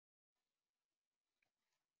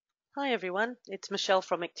Hi everyone, it's Michelle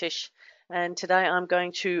from Miktysh, and today I'm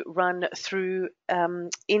going to run through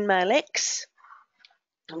inMailX,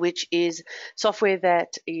 which is software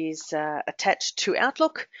that is attached to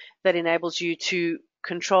Outlook that enables you to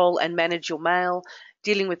control and manage your mail,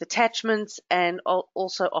 dealing with attachments, and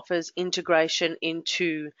also offers integration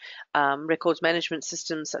into records management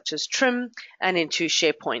systems such as Trim and into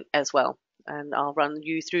SharePoint as well. And I'll run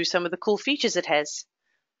you through some of the cool features it has.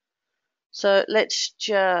 So let's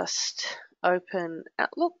just open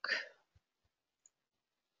Outlook.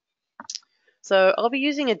 So I'll be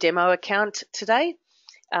using a demo account today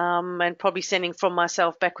and probably sending from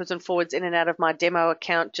myself backwards and forwards in and out of my demo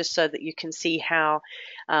account just so that you can see how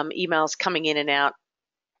emails coming in and out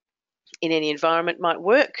in any environment might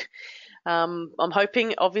work. I'm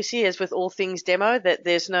hoping, obviously, as with all things demo, that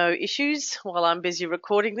there's no issues while I'm busy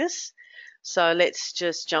recording this. So let's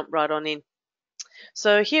just jump right on in.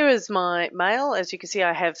 So here is my mail. As you can see,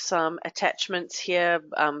 I have some attachments here,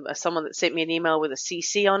 someone that sent me an email with a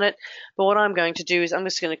CC on it. But what I'm going to do is I'm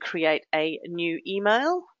just going to create a new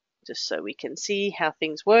email just so we can see how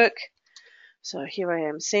things work. So here I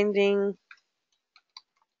am sending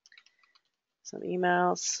some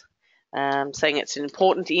emails, saying it's an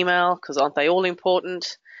important email because aren't they all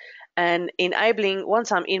important? And enabling,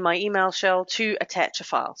 once I'm in my email shell, to attach a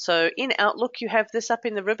file. So in Outlook, you have this up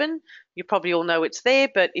in the ribbon. You probably all know it's there,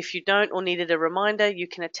 but if you don't or needed a reminder, you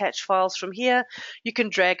can attach files from here. You can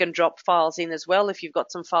drag and drop files in as well if you've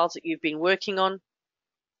got some files that you've been working on.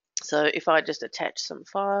 So if I just attach some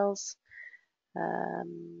files, that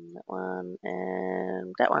one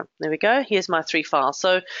and that one. There we go. Here's my 3 files.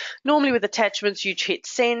 So normally with attachments, you'd hit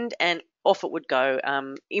send and off it would go.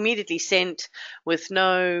 Immediately sent with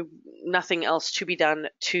nothing else to be done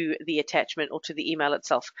to the attachment or to the email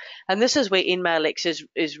itself. And this is where inMailX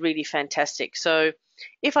is really fantastic. So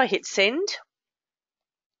if I hit send,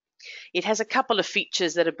 it has a couple of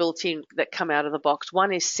features that are built in that come out of the box.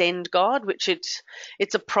 One is Send Guard, which it's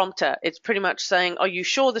a prompter. It's pretty much saying, are you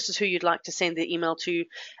sure this is who you'd like to send the email to?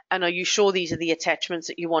 And are you sure these are the attachments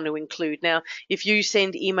that you want to include? Now, if you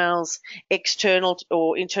send emails external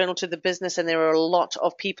or internal to the business and there are a lot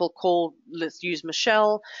of people called, let's use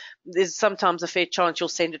Michelle, there's sometimes a fair chance you'll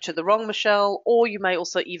send it to the wrong Michelle, or you may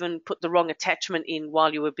also even put the wrong attachment in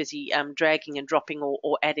while you were busy dragging and dropping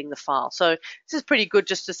or adding the file. So this is pretty good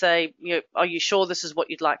just to say, are you sure this is what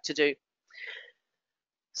you'd like to do?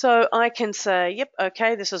 So I can say, yep,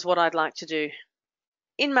 okay, this is what I'd like to do.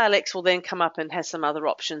 inMailX will then come up and has some other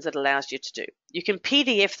options that allows you to do. You can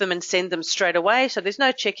PDF them and send them straight away, so there's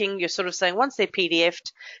no checking. You're sort of saying once they're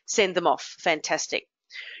PDF'd, send them off. Fantastic.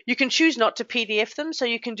 You can choose not to PDF them, so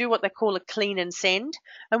you can do what they call a clean and send.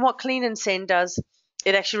 And what clean and send does,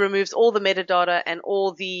 it actually removes all the metadata and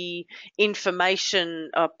all the information,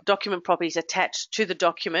 document properties attached to the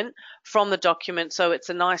document from the document. So it's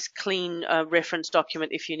a nice clean reference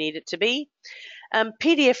document if you need it to be.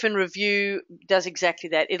 PDF and review does exactly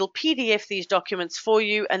that. It'll PDF these documents for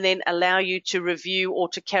you and then allow you to review or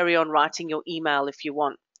to carry on writing your email if you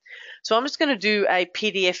want. So I'm just going to do a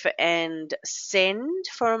PDF and send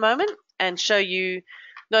for a moment and show you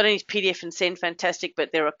not only is PDF and send fantastic, but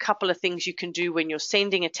there are a couple of things you can do when you're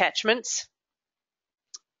sending attachments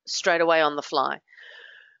straight away on the fly.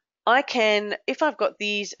 I can, if I've got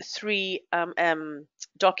these 3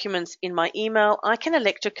 documents in my email, I can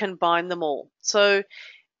elect to combine them all. So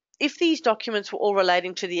if these documents were all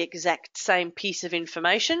relating to the exact same piece of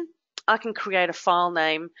information, I can create a file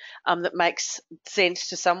name that makes sense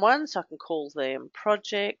to someone. So I can call them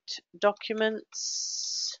project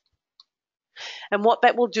documents. And what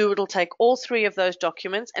that will do, it'll take all 3 of those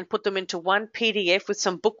documents and put them into one PDF with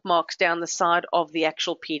some bookmarks down the side of the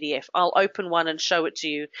actual PDF. I'll open one and show it to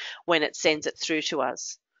you when it sends it through to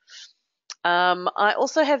us. I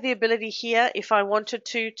also have the ability here, if I wanted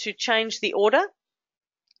to change the order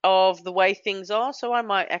of the way things are. So I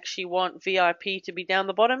might actually want VIP to be down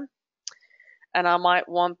the bottom, and I might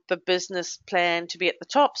want the business plan to be at the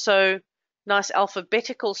top. So nice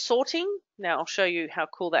alphabetical sorting. Now I'll show you how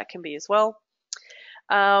cool that can be as well.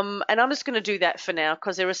 And I'm just going to do that for now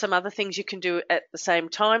because there are some other things you can do at the same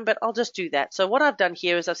time, but I'll just do that. So what I've done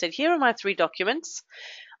here is I've said, here are my 3 documents.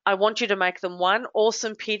 I want you to make them one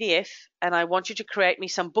awesome PDF, and I want you to create me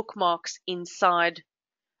some bookmarks inside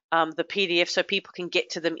the PDF so people can get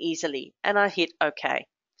to them easily. And I hit OK.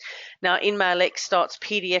 Now inMailX starts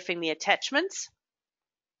PDFing the attachments.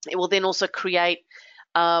 It will then also create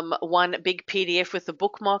one big PDF with the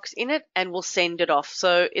bookmarks in it, and we'll send it off.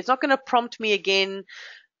 So it's not going to prompt me again,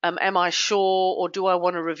 am I sure, or do I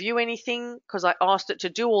want to review anything? Because I asked it to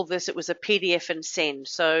do all this. It was a PDF and send.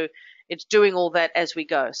 So it's doing all that as we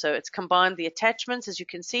go. So it's combined the attachments, as you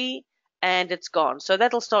can see, and it's gone. So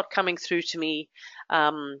that'll start coming through to me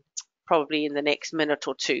probably in the next minute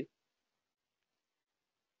or two.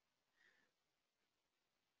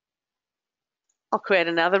 I'll create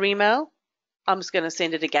another email. I'm just going to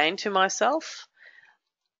send it again to myself.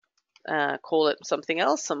 Call it something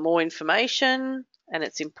else, some more information, and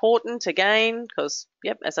it's important again because,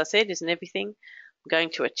 yep, as I said, isn't everything. I'm going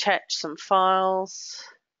to attach some files.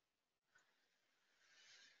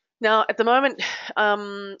 Now, at the moment,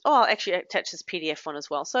 I'll actually attach this PDF one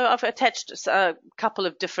as well. So I've attached a couple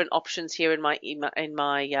of different options here in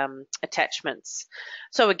my attachments.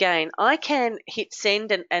 So again, I can hit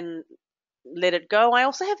send and let it go. I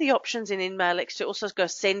also have the options in inMailX to also go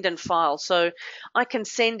send and file. So I can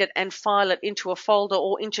send it and file it into a folder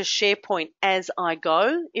or into SharePoint as I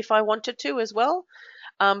go if I wanted to as well.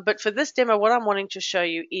 But for this demo, what I'm wanting to show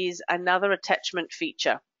you is another attachment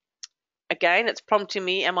feature. Again, it's prompting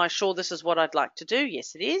me, am I sure this is what I'd like to do?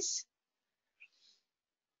 Yes, it is.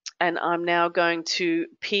 And I'm now going to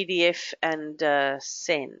PDF and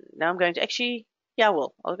send. Now I'm going to actually,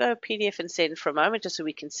 I'll go PDF and send for a moment just so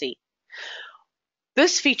we can see.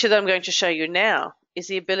 This feature that I'm going to show you now is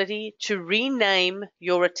the ability to rename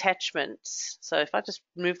your attachments. So if I just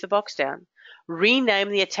move the box down,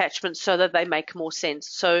 rename the attachments so that they make more sense.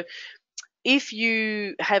 So if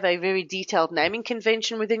you have a very detailed naming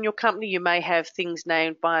convention within your company, you may have things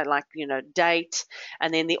named by date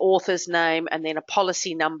and then the author's name and then a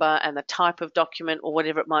policy number and the type of document or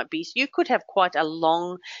whatever it might be. So you could have quite a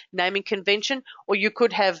long naming convention, or you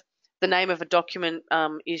could have the name of a document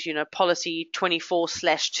is, policy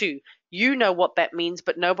 24/2. You know what that means,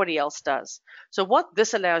 but nobody else does. So what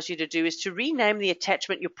this allows you to do is to rename the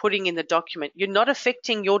attachment you're putting in the document. You're not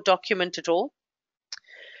affecting your document at all.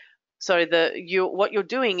 So what you're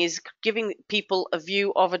doing is giving people a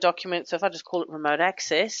view of a document. So if I just call it remote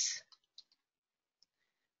access,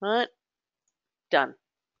 right, done,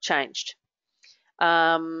 changed.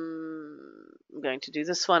 I'm going to do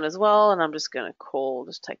this one as well, and I'm just going to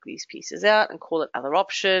just take these pieces out and call it other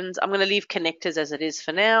options. I'm going to leave connectors as it is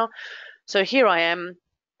for now. So here I am.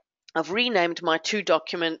 I've renamed my two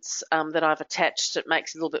documents that I've attached. It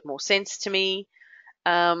makes a little bit more sense to me.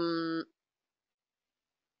 I'm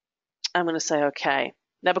going to say OK.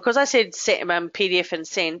 Now, because I said PDF and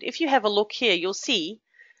send, if you have a look here, you'll see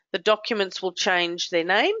the documents will change their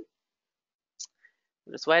name.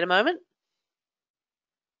 Just wait a moment.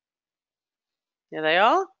 There they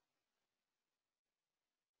are.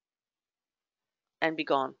 And be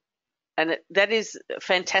gone. And that is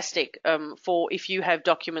fantastic for if you have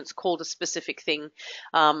documents called a specific thing.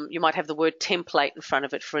 You might have the word template in front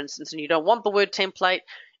of it, for instance, and you don't want the word template.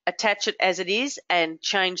 Attach it as it is and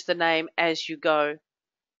change the name as you go.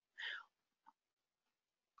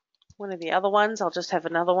 One of the other ones, I'll just have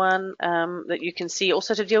another one that you can see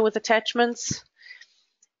also to deal with attachments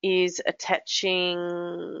is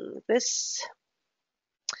attaching this.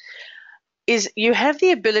 Is you have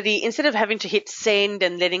the ability, instead of having to hit send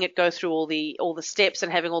and letting it go through all the steps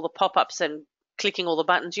and having all the pop-ups and clicking all the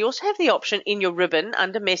buttons, you also have the option in your ribbon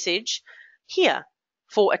under message here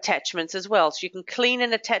for attachments as well. So you can clean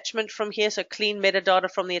an attachment from here, so clean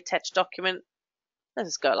metadata from the attached document. Let's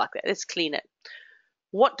just go like that. Let's clean it.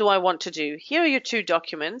 What do I want to do? Here are your two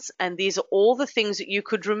documents, and these are all the things that you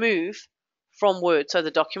could remove from Word. So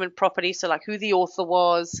the document properties, so like who the author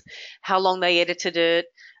was, how long they edited it,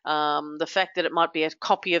 the fact that it might be a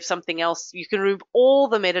copy of something else. You can remove all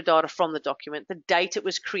the metadata from the document, the date it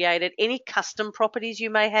was created, any custom properties you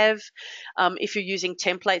may have. If you're using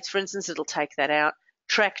templates, for instance, it'll take that out.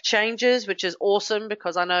 Track changes, which is awesome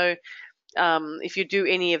because I know if you do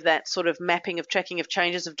any of that sort of tracking of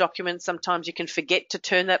changes of documents, sometimes you can forget to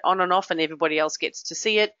turn that on and off and everybody else gets to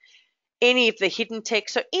see it. Any of the hidden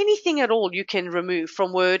text, so anything at all you can remove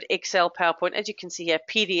from Word, Excel, PowerPoint, as you can see here,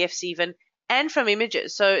 PDFs even, and from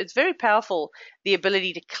images. So it's very powerful, the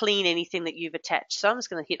ability to clean anything that you've attached. So I'm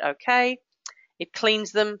just going to hit OK. It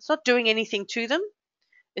cleans them. It's not doing anything to them.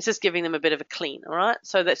 It's just giving them a bit of a clean, all right?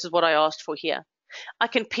 So this is what I asked for here. I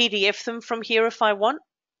can PDF them from here if I want.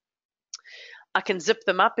 I can zip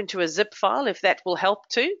them up into a zip file if that will help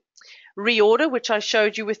too. Reorder, which I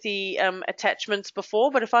showed you with the attachments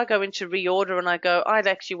before, but if I go into reorder and I go, I'd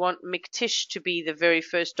actually want Miktysh to be the very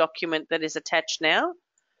first document that is attached now,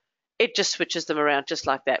 it just switches them around just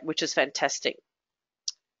like that, which is fantastic.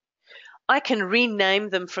 I can rename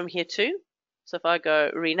them from here too. So if I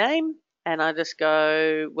go rename and I just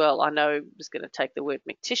go, well, I know I'm just going to take the word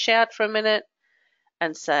Miktysh out for a minute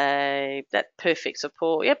and say that perfect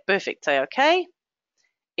support. Yep, perfect. Say OK.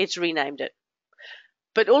 It's renamed it.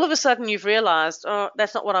 But all of a sudden you've realized, oh,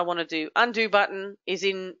 that's not what I want to do. Undo button is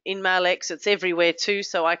in inMailX. It's everywhere too,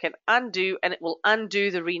 so I can undo and it will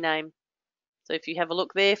undo the rename. So if you have a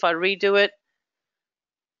look there, if I redo it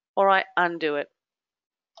or I undo it.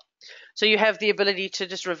 So you have the ability to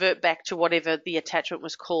just revert back to whatever the attachment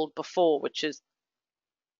was called before, which is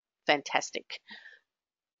fantastic.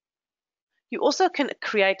 You also can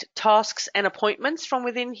create tasks and appointments from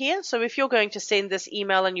within here. So if you're going to send this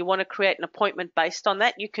email and you want to create an appointment based on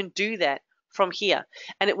that, you can do that from here.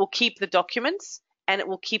 And it will keep the documents and it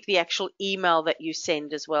will keep the actual email that you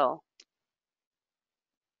send as well.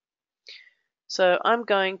 So I'm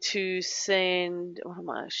going to send,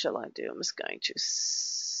 what shall I do? I'm just going to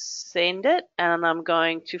send it and I'm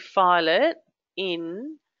going to file it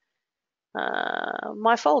in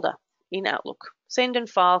my folder in Outlook. Send and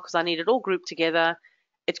file because I need it all grouped together.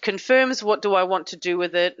 It confirms what do I want to do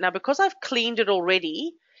with it. Now, because I've cleaned it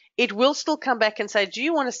already, it will still come back and say, do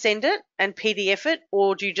you want to send it and PDF it,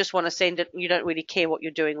 or do you just want to send it and you don't really care what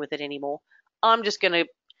you're doing with it anymore? I'm just going to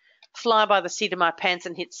fly by the seat of my pants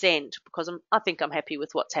and hit send because I think I'm happy with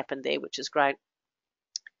what's happened there, which is great.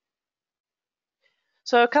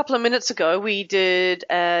 So a couple of minutes ago, we did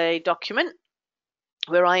a document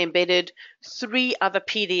where I embedded 3 other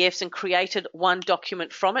PDFs and created one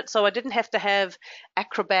document from it. So I didn't have to have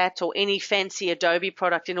Acrobat or any fancy Adobe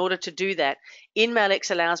product in order to do that. inMailX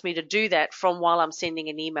allows me to do that from while I'm sending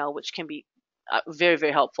an email, which can be very,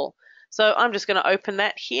 very helpful. So I'm just going to open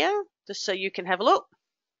that here just so you can have a look.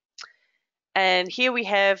 And here we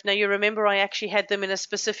have, now you remember I actually had them in a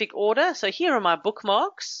specific order. So here are my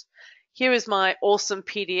bookmarks. Here is my awesome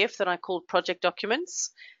PDF that I called Project Documents.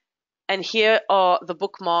 And here are the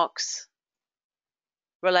bookmarks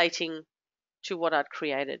relating to what I'd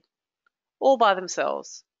created, all by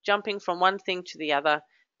themselves, jumping from one thing to the other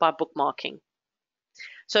by bookmarking.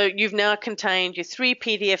 So you've now contained your 3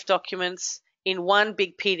 PDF documents in one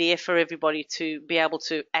big PDF for everybody to be able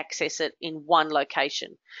to access it in one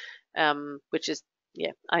location, which is,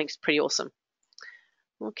 yeah, I think it's pretty awesome.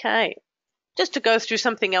 Okay, just to go through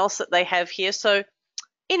something else that they have here. So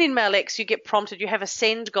in inMailX, you get prompted, you have a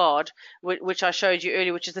send guard, which I showed you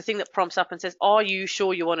earlier, which is the thing that prompts up and says, are you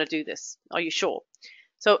sure you want to do this? Are you sure?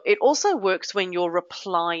 So it also works when you're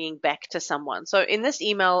replying back to someone. So in this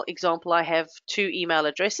email example, I have 2 email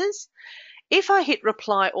addresses. If I hit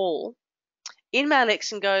reply all,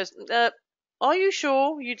 inMailX goes, are you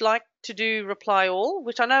sure you'd like to do reply all?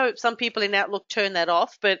 Which I know some people in Outlook turn that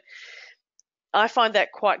off, but I find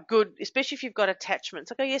that quite good, especially if you've got attachments.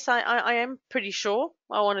 I go, yes, I am pretty sure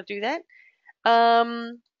I want to do that.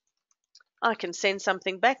 I can send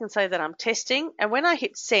something back and say that I'm testing. And when I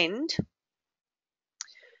hit send,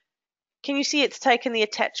 can you see it's taken the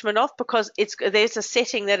attachment off? Because there's a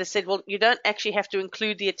setting that has said, well, you don't actually have to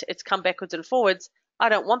include it's come backwards and forwards. I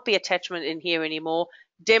don't want the attachment in here anymore.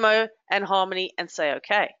 Demo and Harmony and say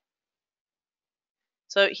OK.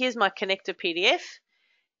 So here's my connector PDF.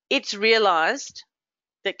 It's realized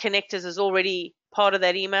that connectors is already part of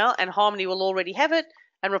that email and Harmony will already have it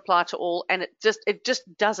and reply to all, and it just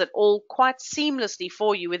does it all quite seamlessly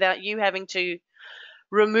for you without you having to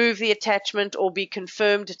remove the attachment or be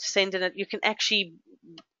confirmed to send in it. You can actually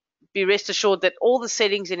be rest assured that all the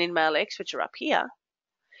settings in inMailX, which are up here,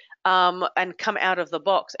 and come out of the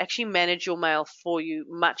box, actually manage your mail for you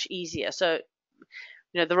much easier. So,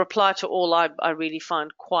 the reply to all I really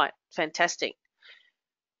find quite fantastic.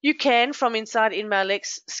 You can, from inside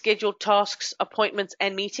inMailX, schedule tasks, appointments,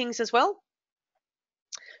 and meetings as well.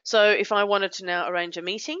 So if I wanted to now arrange a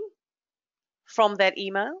meeting from that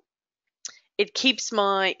email, it keeps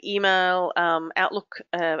my email Outlook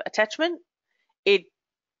attachment. It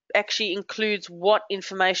actually includes what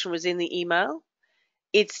information was in the email.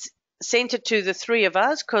 It's sent it to the 3 of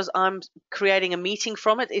us because I'm creating a meeting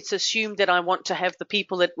from it. It's assumed that I want to have the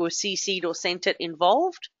people that were CC'd or sent it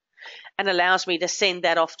involved, and allows me to send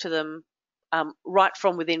that off to them right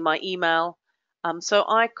from within my email. So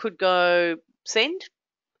I could go send.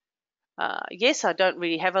 Yes, I don't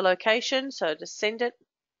really have a location, so just send it.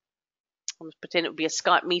 I'll just pretend it would be a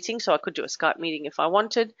Skype meeting, so I could do a Skype meeting if I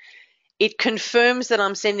wanted. It confirms that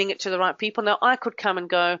I'm sending it to the right people. Now, I could come and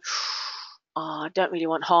go, I don't really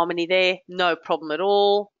want Harmony there. No problem at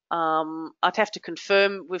all. I'd have to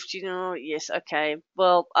confirm with, yes, okay.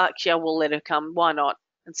 Well, actually, I will let her come. Why not?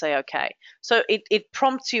 And say, okay. So it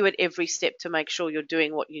prompts you at every step to make sure you're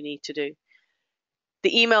doing what you need to do.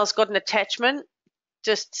 The email's got an attachment.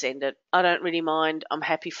 Just send it. I don't really mind. I'm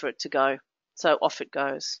happy for it to go. So off it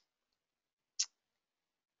goes.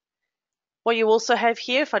 What you also have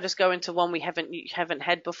here, if I just go into one we haven't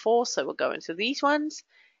had before, so we'll go into these ones,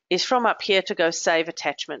 is from up here to go save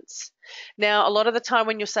attachments. Now, a lot of the time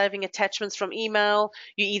when you're saving attachments from email,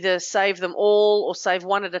 you either save them all or save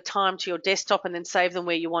one at a time to your desktop and then save them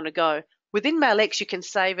where you want to go. With inMailX, you can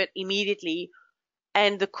save it immediately.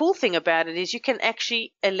 And the cool thing about it is you can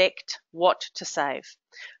actually elect what to save.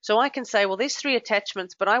 So I can say, well, there's 3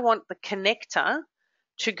 attachments, but I want the connector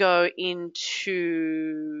to go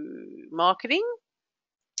into marketing.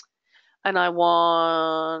 And I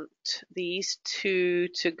want these 2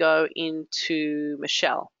 to go into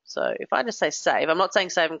Michelle. So if I just say save, I'm not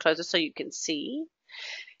saying save and close it so you can see.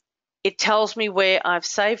 It tells me where I've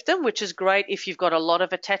saved them, which is great if you've got a lot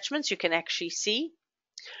of attachments, you can actually see.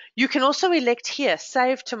 You can also elect here,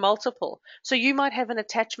 save to multiple. So you might have an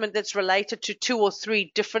attachment that's related to 2 or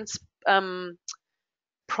 3 different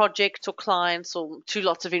projects or clients or 2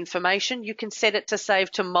 lots of information. You can set it to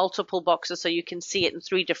save to multiple boxes so you can see it in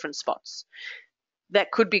 3 different spots.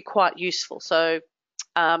 That could be quite useful. So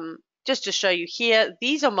just to show you here,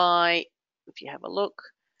 these are my, if you have a look,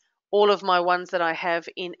 all of my ones that I have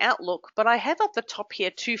in Outlook, but I have up the top here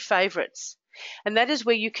 2 favorites, and that is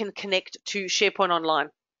where you can connect to SharePoint Online.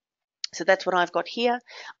 So that's what I've got here.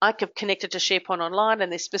 I can connect it to SharePoint Online,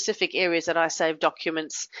 and there's specific areas that I save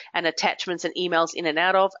documents and attachments and emails in and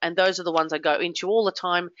out of, and those are the ones I go into all the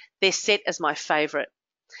time. They're set as my favorite.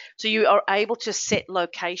 So you are able to set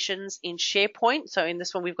locations in SharePoint. So in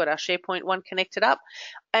this one, we've got our SharePoint one connected up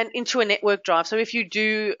and into a network drive. So if you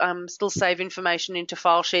do still save information into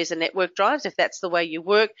file shares and network drives, if that's the way you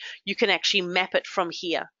work, you can actually map it from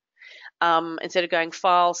here. Instead of going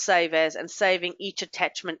file, save as, and saving each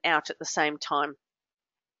attachment out at the same time.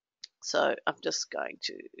 So I'm just going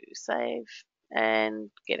to save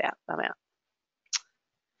and get out. I'm out.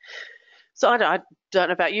 So I don't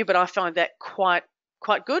know about you, but I find that quite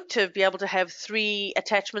good to be able to have 3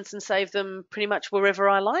 attachments and save them pretty much wherever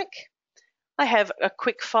I like. I have a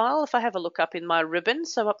quick file. If I have a look up in my ribbon,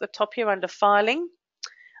 so up the top here under filing,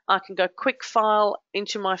 I can go quick file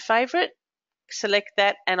into my favorite, select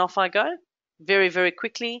that, and off I go very, very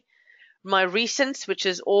quickly. My recents, which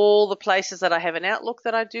is all the places that I have in Outlook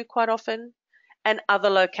that I do quite often, and other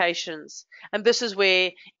locations. And this is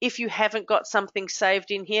where, if you haven't got something saved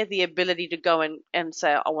in here, the ability to go and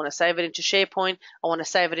say, I want to save it into SharePoint, I want to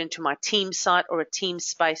save it into my team site or a team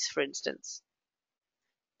space, for instance.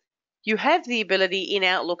 You have the ability in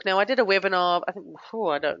Outlook. Now, I did a webinar, I think,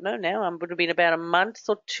 I don't know now, it would have been about a month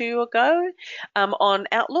or 2 ago on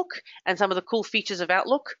Outlook and some of the cool features of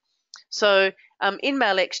Outlook. So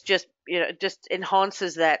inMailX just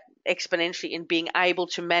enhances that exponentially in being able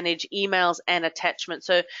to manage emails and attachments.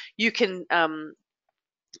 So you can,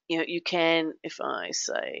 you can, if I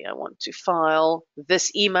say I want to file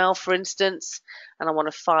this email, for instance, and I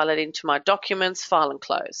want to file it into my documents, file and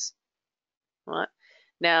close. Right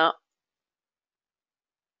now,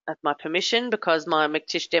 at my permission, because my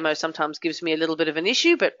Miktysh demo sometimes gives me a little bit of an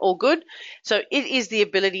issue, but all good. So it is the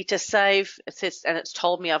ability to save, and it's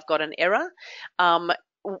told me I've got an error.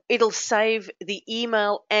 It'll save the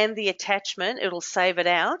email and the attachment. It'll save it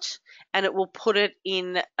out, and it will put it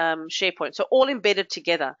in SharePoint. So all embedded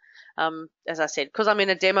together. As I said, because I'm in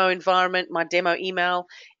a demo environment, my demo email,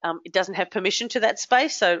 it doesn't have permission to that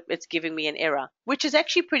space, so it's giving me an error, which is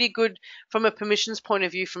actually pretty good from a permissions point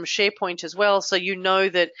of view from SharePoint as well. So you know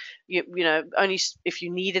that you know only if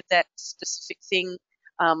you needed that specific thing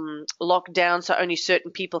locked down, so only certain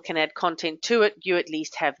people can add content to it, you at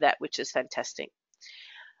least have that, which is fantastic.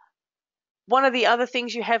 One of the other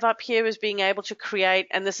things you have up here is being able to create,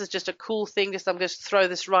 and this is just a cool thing, I'm going to throw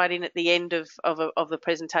this right in at the end of the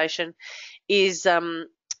presentation, is up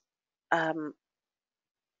the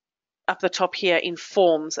top here in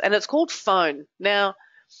forms, and it's called phone. Now,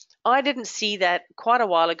 I didn't see that quite a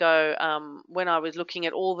while ago when I was looking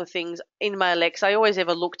at all the things in inMailX. I always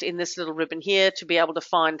ever looked in this little ribbon here to be able to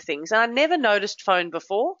find things, and I never noticed phone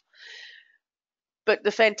before. But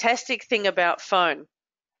the fantastic thing about phone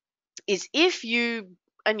is if you,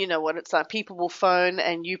 and you know what it's like, people will phone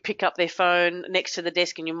and you pick up their phone next to the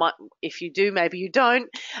desk, and you might, if you do, maybe you don't,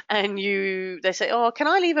 and they say, oh, can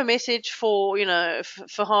I leave a message for,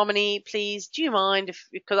 for Harmony, please? Do you mind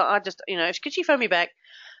because I just, could you phone me back?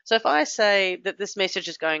 So if I say that this message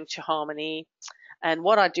is going to Harmony, and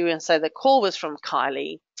what I do is say the call was from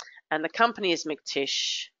Kylie, and the company is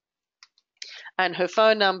Miktysh, and her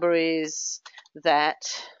phone number is that,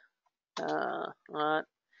 right?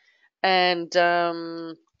 And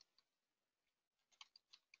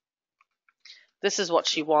this is what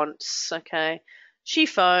she wants, okay? She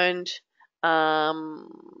phoned,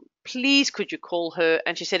 please could you call her?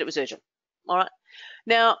 And she said it was urgent, all right?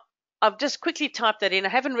 Now, I've just quickly typed that in. I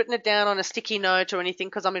haven't written it down on a sticky note or anything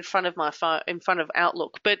because I'm in front of my phone, in front of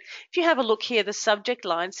Outlook. But if you have a look here, the subject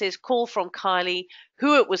line says call from Kylie,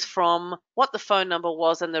 who it was from, what the phone number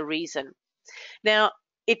was, and the reason. Now,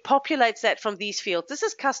 it populates that from these fields. This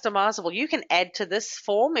is customizable. You can add to this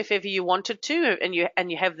form if ever you wanted to, and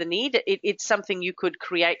you have the need. It's something you could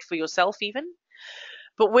create for yourself even.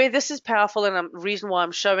 But where this is powerful, and the reason why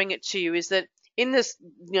I'm showing it to you, is that in this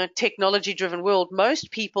technology-driven world,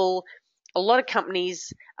 most people, a lot of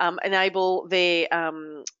companies enable their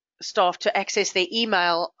staff to access their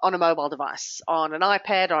email on a mobile device, on an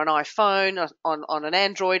iPad or an iPhone, on an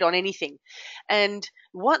Android, on anything. And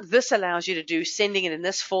what this allows you to do, sending it in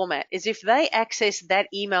this format, is if they access that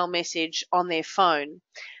email message on their phone,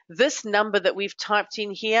 this number that we've typed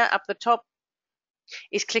in here up the top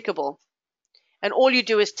is clickable. And all you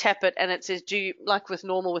do is tap it, and it says, like with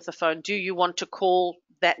normal with the phone, do you want to call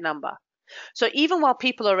that number? So even while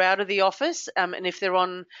people are out of the office, and if they're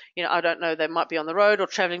on, I don't know, they might be on the road or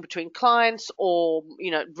traveling between clients or,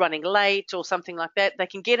 running late or something like that, they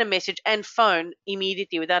can get a message and phone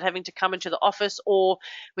immediately without having to come into the office or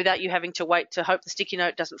without you having to wait to hope the sticky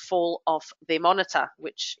note doesn't fall off their monitor,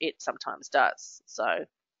 which it sometimes does. So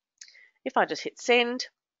if I just hit send,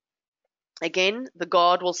 again, the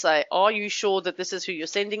guard will say, are you sure that this is who you're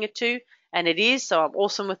sending it to? And it is, so I'm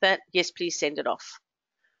awesome with that. Yes, please send it off.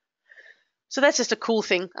 So that's just a cool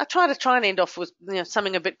thing. I try and end off with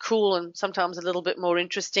something a bit cool and sometimes a little bit more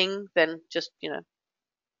interesting than just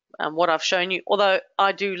what I've shown you. Although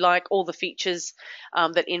I do like all the features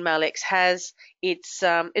that inMailX has.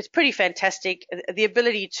 It's pretty fantastic. The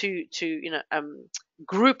ability to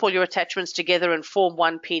group all your attachments together and form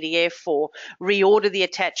one PDF, or reorder the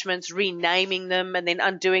attachments, renaming them, and then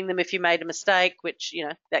undoing them if you made a mistake, which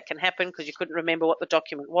that can happen because you couldn't remember what the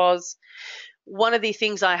document was. One of the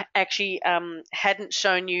things I actually hadn't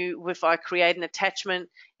shown you, if I create an attachment,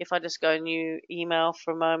 if I just go new email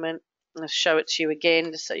for a moment, I'll show it to you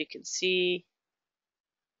again just so you can see.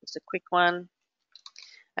 Just a quick one.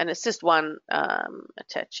 And it's just one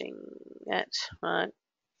attaching that, right?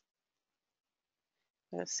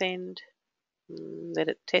 Send. Let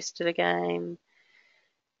it test it again.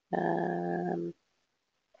 I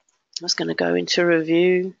was going to go into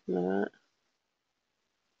review. Right.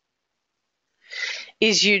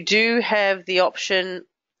 Is you do have the option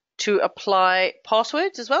to apply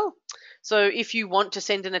passwords as well. So if you want to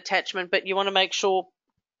send an attachment, but you want to make sure,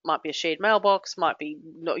 might be a shared mailbox, might be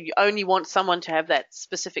you only want someone to have that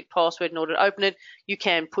specific password in order to open it, you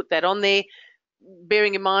can put that on there.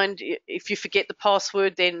 Bearing in mind, if you forget the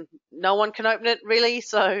password, then no one can open it really.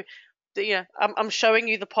 So I'm showing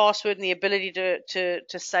you the password and the ability to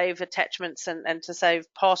save attachments and to save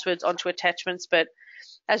passwords onto attachments. But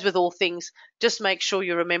as with all things, just make sure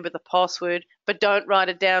you remember the password, but don't write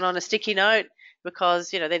it down on a sticky note because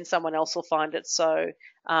then someone else will find it. So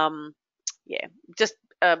just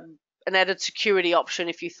an added security option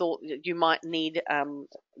if you thought that you might need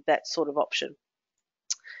that sort of option.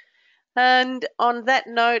 And on that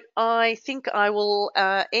note, I think I will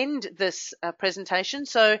end this presentation.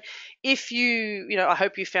 So if I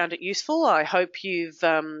hope you found it useful. I hope you've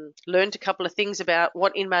learned a couple of things about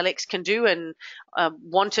what inMailX can do and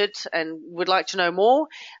want it and would like to know more.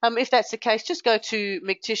 If that's the case, just go to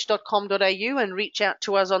miktysh.com.au and reach out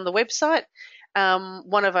to us on the website.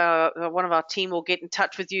 One of our team will get in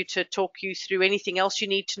touch with you to talk you through anything else you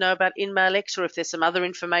need to know about inMailX, or if there's some other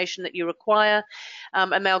information that you require,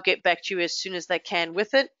 and they'll get back to you as soon as they can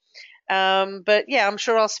with it. But yeah, I'm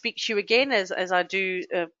sure I'll speak to you again as I do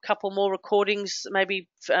a couple more recordings, maybe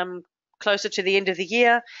closer to the end of the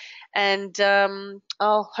year, and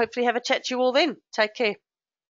I'll hopefully have a chat to you all then. Take care.